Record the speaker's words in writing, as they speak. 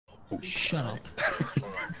Shut up.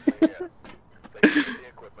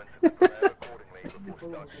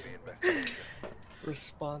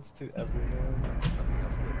 Response to everyone.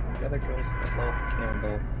 The other girls blow up the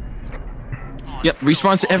candle. Oh, Yep, so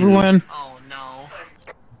response to funny. everyone. Oh no.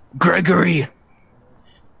 Gregory!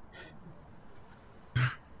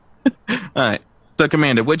 Alright, so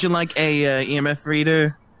Commander, would you like a EMF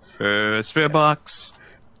reader? Spirit box?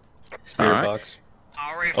 Spirit Alright. box.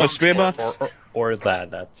 Already Oh, found spirit the box? ghost. Or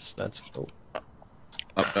that. That's. Oh,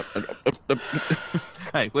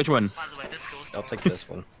 Hey, which one? By the way, this ghost. I'll take this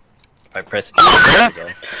one. If I press E, Oh, there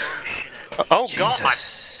we go. Oh god!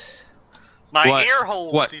 My What? ear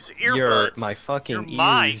holes, What? these Your earbuds. my fucking You're ears.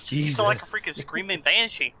 mine. You Jesus. sound like a freaking screaming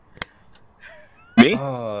banshee. Me?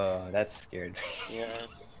 Oh, that scared me.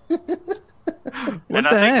 Yes. What And the I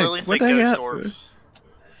think heck? Lily said What the ghost heck? orbs.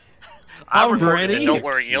 I recorded Already? it, don't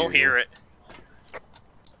worry, you'll hear it.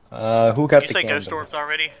 Who got You the say candle? ghost orbs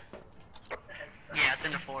already? Yeah, it's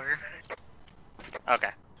in the foyer. Okay.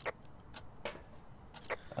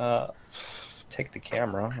 Take the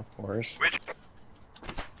camera, of course.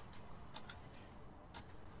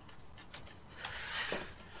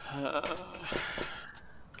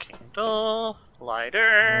 Candle,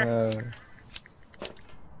 lighter.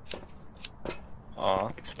 Aw.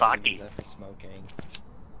 It's foggy. For smoking.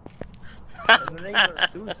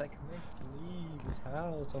 As soon as I can leave this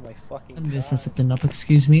house, oh my fucking I'm god. set something up,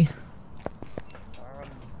 excuse me.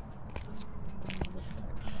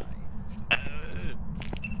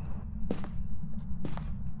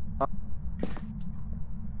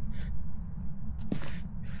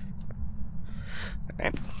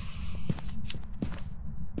 Okay.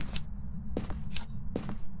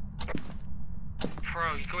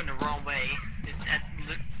 Pro, you're going the wrong way. It's at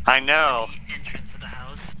I know. the entrance of the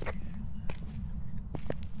house.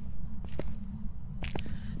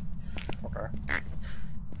 Okay.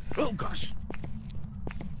 Oh gosh.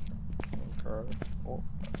 Okay. Oh,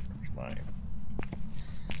 there's mine.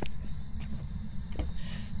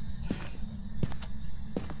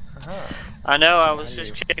 I know, I was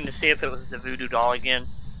just checking to see if it was the voodoo doll again.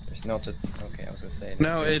 There's no to. Okay, I was gonna say.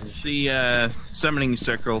 No, it's the summoning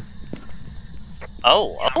circle.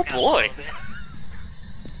 Oh, oh Knock out a boy. little bit.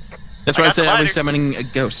 That's I why I got said the I lighter. was summoning a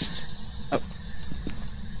ghost. Oh.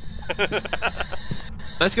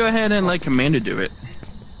 Let's go ahead and let Commander do it.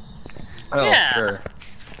 Oh, Yeah. sure.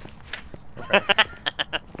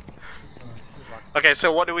 Okay,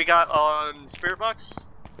 so what do we got on Spirit Box?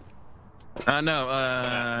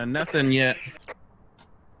 No, nothing yet.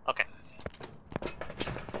 Okay.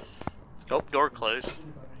 Oh, door closed.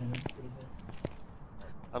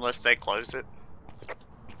 Unless they closed it.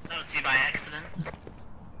 That was me by accident.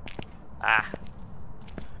 Ah.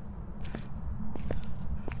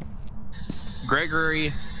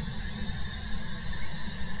 Gregory.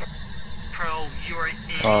 Pro, you are in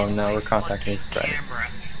Oh, no, my we're contacting fucking Fred. camera.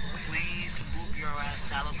 Please move your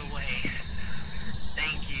ass out of the way.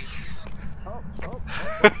 Thank you.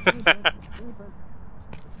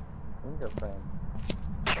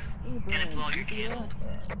 And it blow your candle.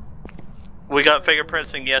 We got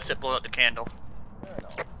fingerprints and yes, it blew up the candle.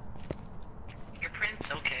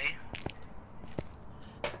 Fingerprints? Okay.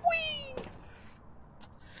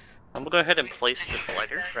 I'm gonna go ahead and place this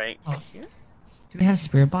lighter right Oh. here. Do we have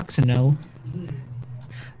spirit box or no?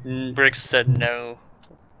 Briggs said no.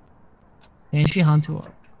 And she Hantu.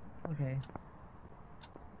 Okay.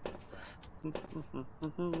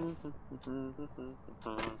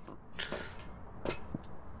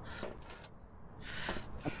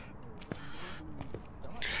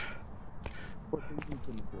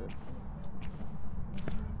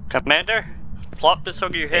 Commander, plop this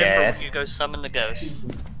over your head Yes. for when you go summon the ghost.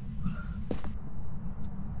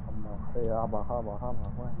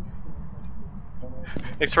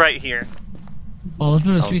 It's right here. Well, if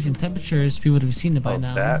it was freezing temperatures, we would have seen it by Oh,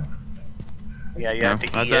 now. that. Yeah, you No, have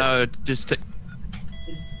to I eat it. thought just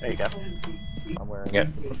There you go. I'm wearing it.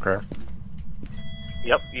 Okay.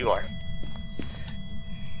 Yep, you are.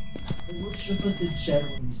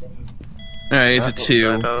 Alright, it's a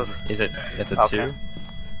 2. Is it? It's a Okay. 2.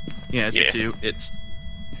 Yeah, it's Yeah. a 2. It's.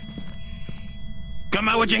 Come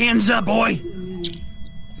out with your hands up, boy!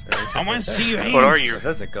 I want to see your hands! What are you?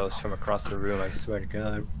 There's a ghost from across the room. I swear to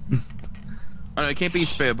God. Oh no, it can't be a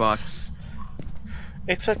spirit box.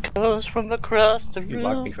 It's a ghost from across the You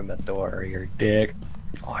locked me room. from that door. You're a dick.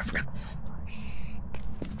 Oh, I forgot.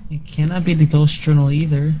 It cannot be the ghost journal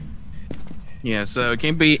either. Yeah, so it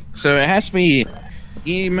can't be. So it has to be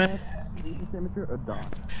EMF, temperature, or dawn.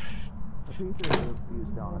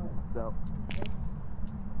 So.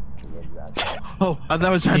 Oh, I thought I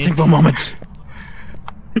was hunting for a moment.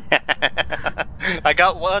 I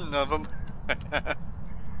got one of them.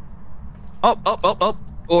 Oh!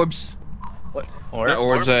 Orbs. What? Not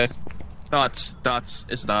orbs. Dots.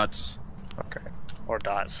 It's dots. Okay. Or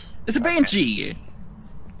dots. It's a banshee.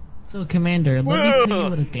 So, Commander, let me tell you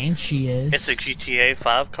what a banshee is. It's a GTA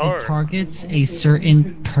 5 car. It targets a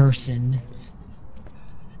certain person.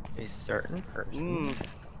 A certain person.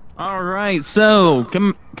 All right, so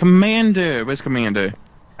Commander, where's Commander?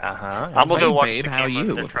 I'm gonna go watch babe, the how are camera you?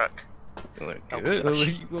 in the truck. Good.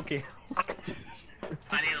 Okay. I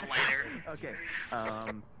need a lighter. Okay.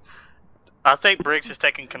 I think Briggs is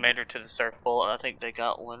taking Commander to the circle. I think they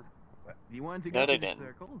got one. You want to No, go they to the didn't.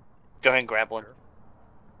 circle? Go ahead and grab one.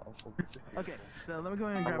 Okay, so let me go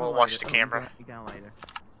ahead and I'm grab gonna a watch lighter. the camera. You got a lighter.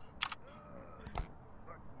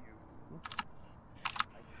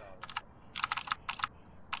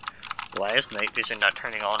 Why is night vision not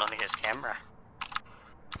turning on his camera?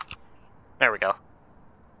 There we go.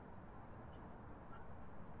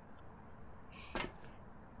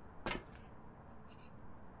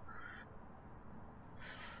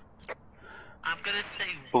 I'm gonna say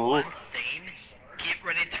Ooh. one thing. Get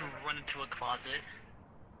ready to run into a closet.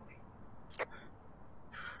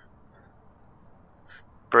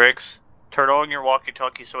 Briggs, turn on your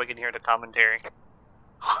walkie-talkie so I can hear the commentary.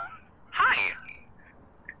 Hi.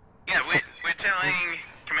 Yeah, we're telling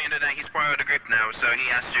Commander that he's part of the group now, so he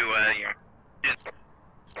has to,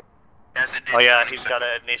 Oh yeah, he's got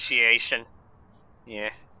an initiation.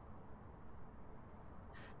 Yeah.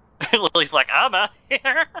 Lily's like, I'm out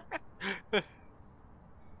here.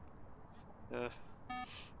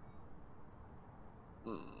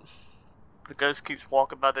 The ghost keeps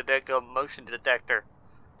walking by the dead gun motion detector.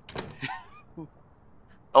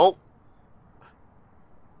 Oh.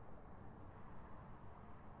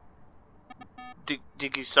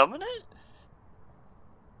 Did you summon it?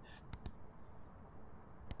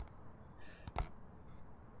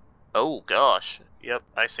 Oh gosh. Yep,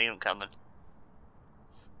 I see him coming.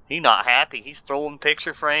 He not happy. He's throwing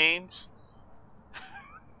picture frames.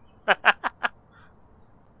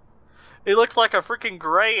 He looks like a freaking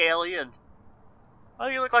gray alien. Why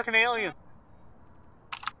do you look like an alien?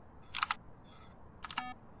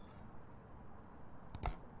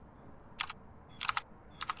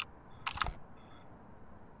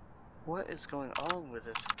 What is going on with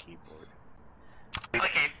this keyboard?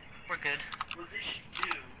 Okay, we're good.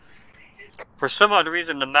 For some odd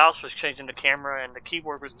reason, the mouse was changing the camera and the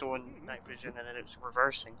keyboard was doing night vision and then it was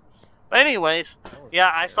reversing. But anyways,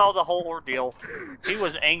 yeah, I saw the whole ordeal. He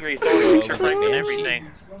was angry, throwing picture frames and everything.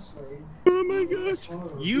 Oh my gosh!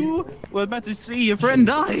 You were about to see your friend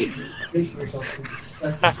die. It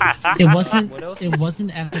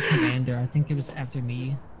wasn't after Commander. I think it was after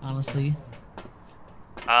me, honestly.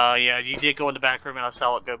 Yeah, you did go in the back room and I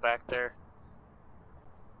saw it go back there.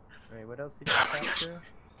 Wait, what else did you capture?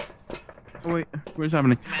 Oh, wait, what's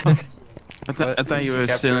happening? I thought you were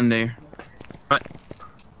still in there. What?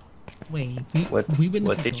 Wait, What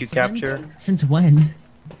did you capture? Since when?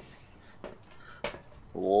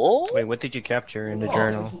 Whoa? Wait, what did you capture in the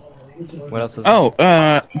journal? What else is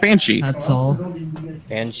Banshee. That's all.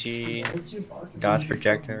 Banshee, dodge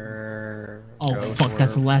projector. Oh ghost fuck,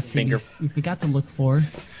 that's the orb, last thing we forgot to look for.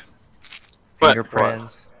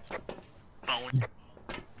 fingerprints. Bone.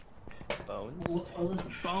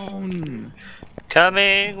 Bone.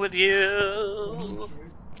 Coming with you.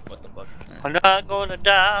 What the fuck? I'm not gonna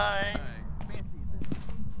die.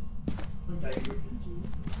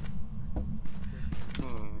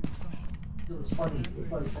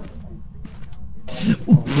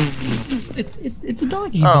 It's a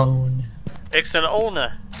doggy bone. It's an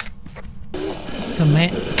owner.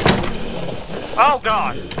 Command. Oh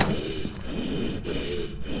god.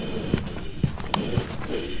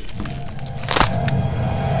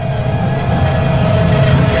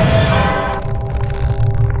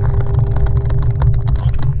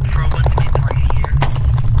 Pro was the main target here.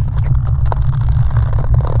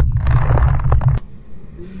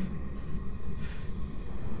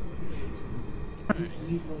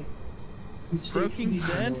 Broking's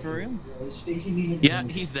dead for real? Yeah,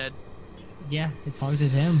 he's dead. Yeah, it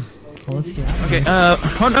targeted him. Well, let's get out. Okay,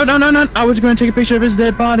 oh, no. I was going to take a picture of his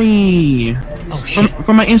dead body. Oh shit.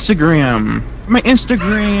 For my Instagram.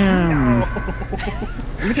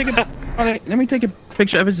 Let me take a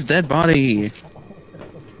picture of his dead body.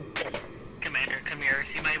 Commander, come here.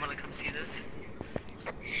 You might want to come see this.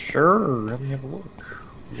 Sure, let me have a look.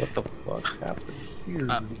 What the fuck happened here?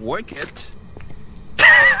 Work it.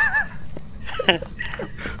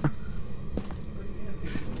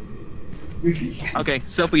 Okay,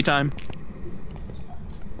 selfie time.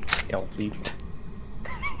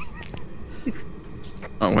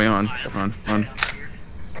 Oh, wait on. On.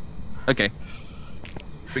 Okay.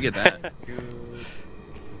 Forget that.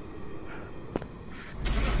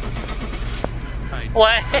 Alright.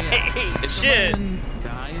 Wait, If shit. someone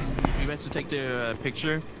dies, you guys to take their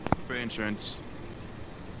picture for insurance.